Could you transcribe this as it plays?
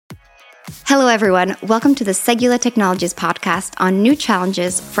Hello, everyone. Welcome to the Segula Technologies podcast on new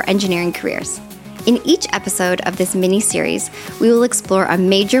challenges for engineering careers. In each episode of this mini-series, we will explore a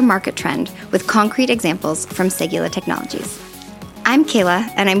major market trend with concrete examples from Segula Technologies. I'm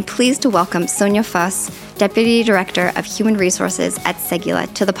Kayla, and I'm pleased to welcome Sonia Foss, Deputy Director of Human Resources at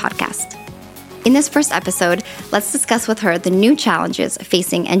Segula, to the podcast. In this first episode, let's discuss with her the new challenges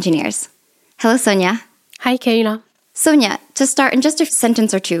facing engineers. Hello, Sonia. Hi, Kayla. Sonia, to start in just a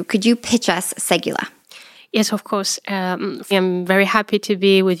sentence or two, could you pitch us Segula? Yes, of course. I'm very happy to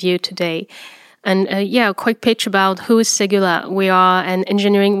be with you today. And a quick pitch about who is Segula. We are an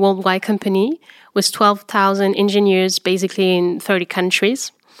engineering worldwide company with 12,000 engineers basically in 30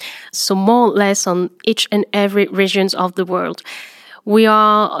 countries. So more or less on each and every regions of the world. We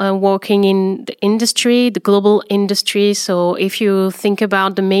are working in the industry, the global industry. So if you think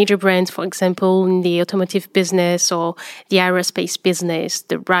about the major brands, for example, in the automotive business or the aerospace business,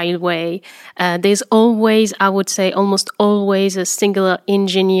 the railway, there's always, I would say, almost always a singular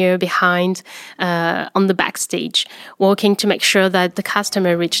engineer behind on the backstage, working to make sure that the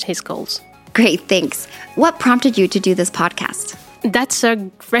customer reached his goals. Great, thanks. What prompted you to do this podcast? That's a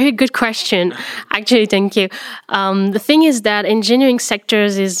very good question. Actually, thank you. The thing is that engineering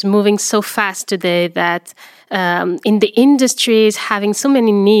sectors is moving so fast today that in the industry is having so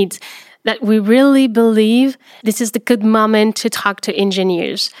many needs that we really believe this is the good moment to talk to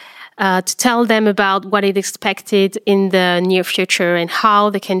engineers, to tell them about what is expected in the near future and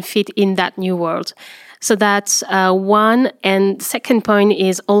how they can fit in that new world. So that's one. And second point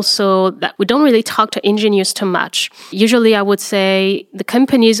is also that we don't really talk to engineers too much. Usually, I would say the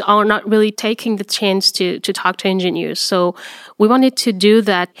companies are not really taking the chance to talk to engineers. So we wanted to do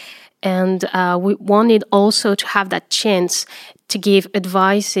that. And we wanted also to have that chance to give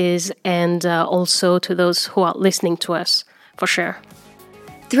advices and also to those who are listening to us, for sure.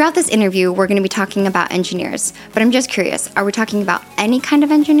 Throughout this interview, we're going to be talking about engineers. But I'm just curious, are we talking about any kind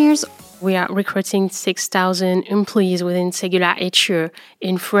of engineers? We are recruiting 6,000 employees within Segula each year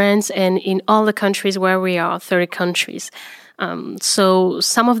in France and in all the countries where we are, 30 countries. So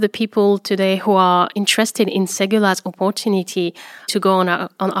some of the people today who are interested in Segula's opportunity to go on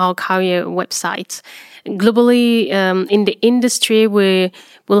our career website. Globally, in the industry, we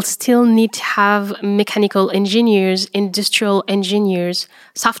will still need to have mechanical engineers, industrial engineers,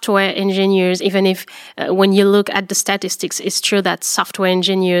 software engineers, even if when you look at the statistics, it's true that software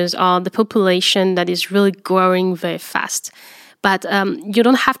engineers are the population that is really growing very fast. But you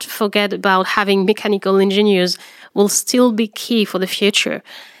don't have to forget about having mechanical engineers will still be key for the future.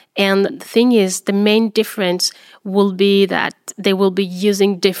 And the thing is, the main difference will be that they will be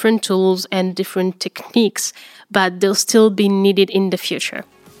using different tools and different techniques, but they'll still be needed in the future.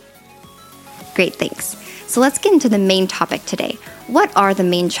 Great, thanks. So let's get into the main topic today. What are the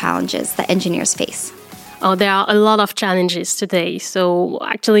main challenges that engineers face? Oh, there are a lot of challenges today. So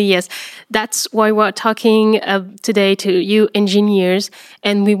actually, yes, that's why we're talking today to you engineers,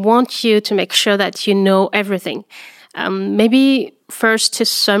 and we want you to make sure that you know everything. Maybe first to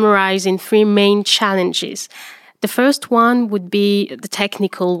summarize in three main challenges. The first one would be the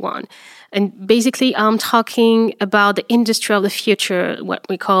technical one. And basically, I'm talking about the industry of the future, what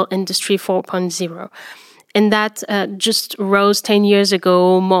we call Industry 4.0. And that just rose 10 years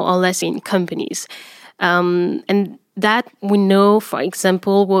ago, more or less, in companies. And that we know, for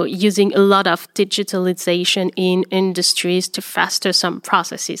example, we're using a lot of digitalization in industries to faster some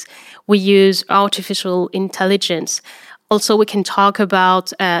processes. We use artificial intelligence. Also, we can talk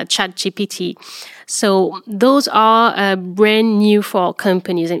about ChatGPT. So those are brand new for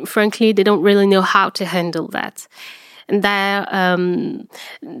companies. And frankly, they don't really know how to handle that. And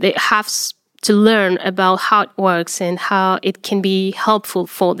they have to learn about how it works and how it can be helpful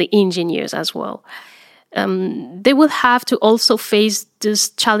for the engineers as well. They will have to also face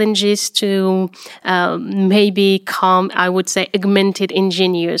these challenges to maybe become, I would say, augmented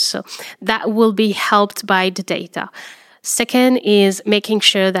engineers. So that will be helped by the data. Second is making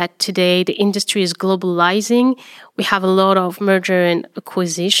sure that today the industry is globalizing. We have a lot of merger and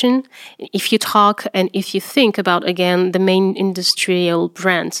acquisition. If you talk and if you think about, again, the main industrial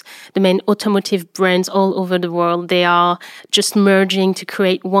brands, the main automotive brands all over the world, they are just merging to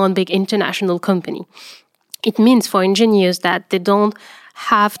create one big international company. It means for engineers that they don't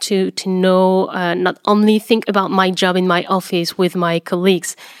have to know, not only think about my job in my office with my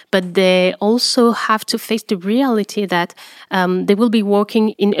colleagues, but they also have to face the reality that they will be working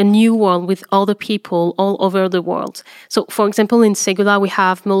in a new world with other people all over the world. So, for example, in Segula, we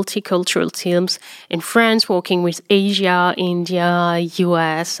have multicultural teams in France working with Asia, India,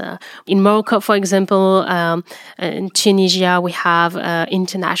 US. In Morocco, for example, in Tunisia, we have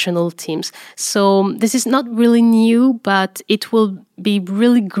international teams. So this is not really new, but it will be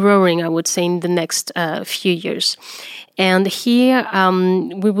really growing, I would say, in the next few years. And here,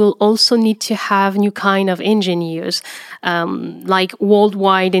 we will also need to have new kind of engineers, like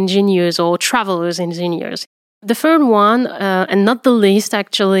worldwide engineers or travelers engineers. The third one, and not the least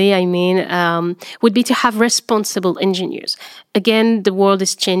actually, would be to have responsible engineers. Again, the world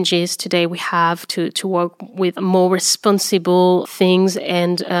is changes. Today we have to work with more responsible things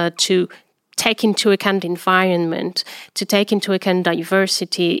and to take into account the environment, to take into account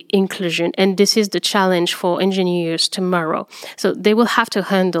diversity, inclusion. And this is the challenge for engineers tomorrow. So they will have to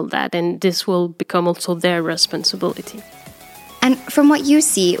handle that, and this will become also their responsibility. And from what you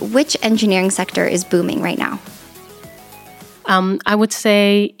see, which engineering sector is booming right now? I would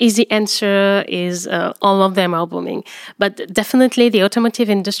say easy answer is all of them are booming. But definitely the automotive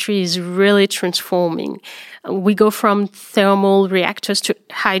industry is really transforming. We go from thermal reactors to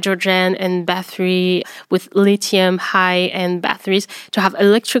hydrogen and battery with lithium high-end batteries to have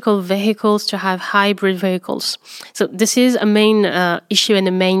electrical vehicles, to have hybrid vehicles. So this is a main issue and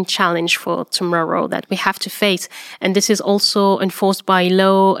a main challenge for tomorrow that we have to face. And this is also enforced by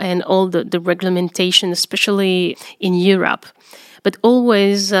law and all the regulation, especially in Europe. But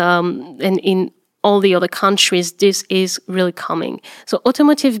always, and in all the other countries, this is really coming. So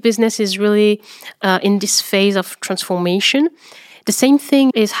automotive business is really in this phase of transformation. The same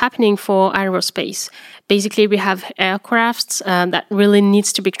thing is happening for aerospace. Basically, we have aircrafts that really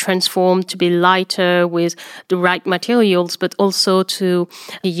needs to be transformed to be lighter with the right materials, but also to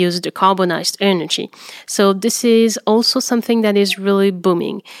use decarbonized energy. So this is also something that is really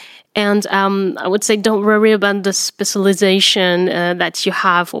booming. And I would say don't worry about the specialization that you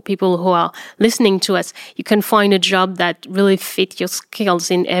have for people who are listening to us. You can find a job that really fits your skills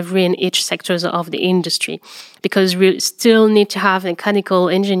in every and each sectors of the industry, because we still need to have mechanical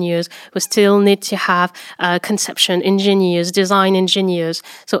engineers. We still need to have conception engineers, design engineers.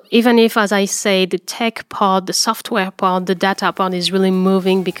 So even if, as I say, the tech part, the software part, the data part is really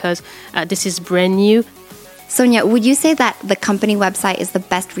moving because this is brand new. Sonia, would you say that the company website is the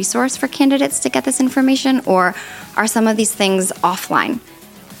best resource for candidates to get this information, or are some of these things offline?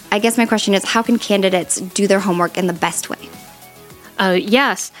 I guess my question is, how can candidates do their homework in the best way?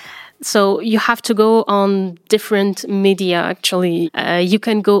 Yes. So you have to go on different media, actually. You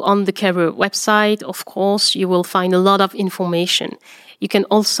can go on the career website. Of course, you will find a lot of information. You can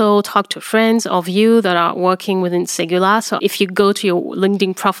also talk to friends of you that are working within Segula. So if you go to your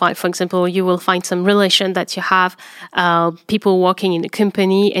LinkedIn profile, for example, you will find some relation that you have people working in the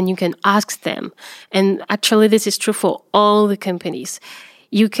company, and you can ask them. And actually, this is true for all the companies.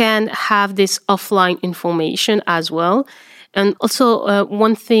 You can have this offline information as well. And also,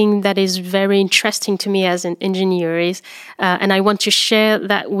 one thing that is very interesting to me as an engineer is, and I want to share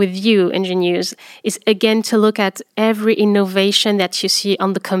that with you, engineers, is again to look at every innovation that you see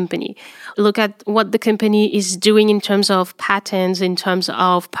on the company. Look at what the company is doing in terms of patents, in terms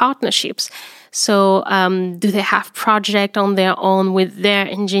of partnerships. So, do they have project on their own with their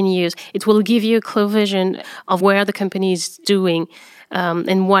engineers? It will give you a clear vision of where the company is doing,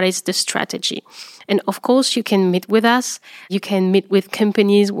 and what is the strategy. And of course, you can meet with us. You can meet with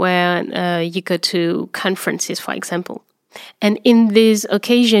companies where you go to conferences, for example. And in this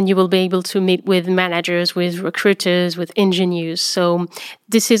occasion, you will be able to meet with managers, with recruiters, with engineers. So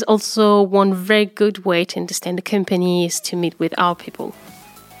this is also one very good way to understand the company, is to meet with our people.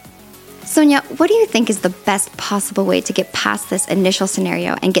 Sonia, what do you think is the best possible way to get past this initial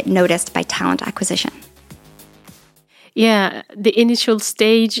scenario and get noticed by talent acquisition? Yeah, the initial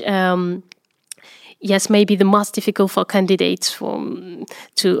stage, yes, maybe the most difficult for candidates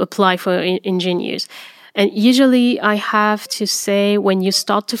to apply for engineers. And usually I have to say, when you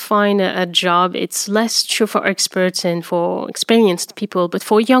start to find a job, it's less true for experts and for experienced people, but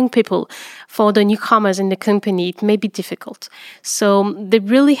for young people, for the newcomers in the company, it may be difficult. So they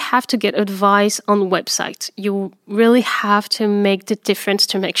really have to get advice on websites. You really have to make the difference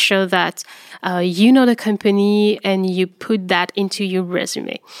to make sure that you know the company and you put that into your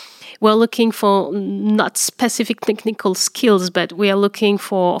resume. We're looking for not specific technical skills, but we are looking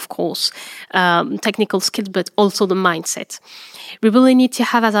for, of course, technical skills, but also the mindset. We really need to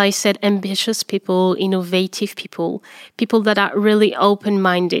have, as I said, ambitious people, innovative people, people that are really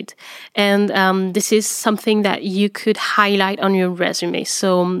open-minded. And this is something that you could highlight on your resume.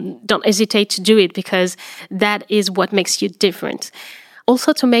 So don't hesitate to do it, because that is what makes you different.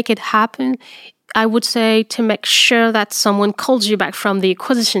 Also, to make it happen, I would say to make sure that someone calls you back from the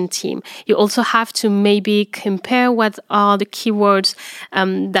acquisition team, you also have to maybe compare what are the keywords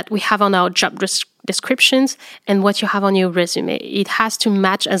that we have on our job descriptions and what you have on your resume. It has to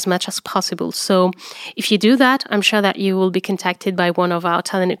match as much as possible. So if you do that, I'm sure that you will be contacted by one of our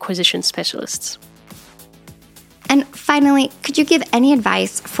talent acquisition specialists. And finally, could you give any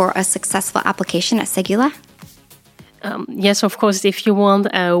advice for a successful application at Segula? Yes, of course. If you want,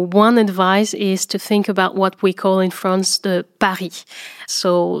 one advice is to think about what we call in France the pari.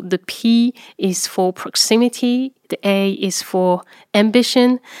 So the P is for proximity, the A is for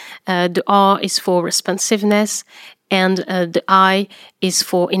ambition, the R is for responsiveness, and the I is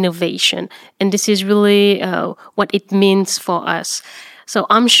for innovation. And this is really what it means for us. So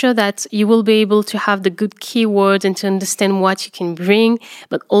I'm sure that you will be able to have the good keywords and to understand what you can bring,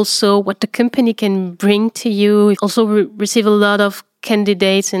 but also what the company can bring to you. We also receive a lot of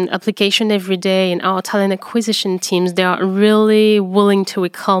candidates and application every day, and our talent acquisition teams, they are really willing to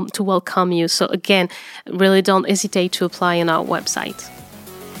welcome you. So again, really don't hesitate to apply on our website.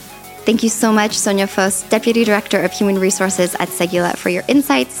 Thank you so much, Sonia Foss, Deputy Director of Human Resources at Segula, for your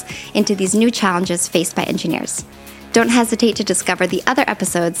insights into these new challenges faced by engineers. Don't hesitate to discover the other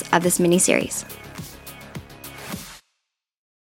episodes of this mini-series.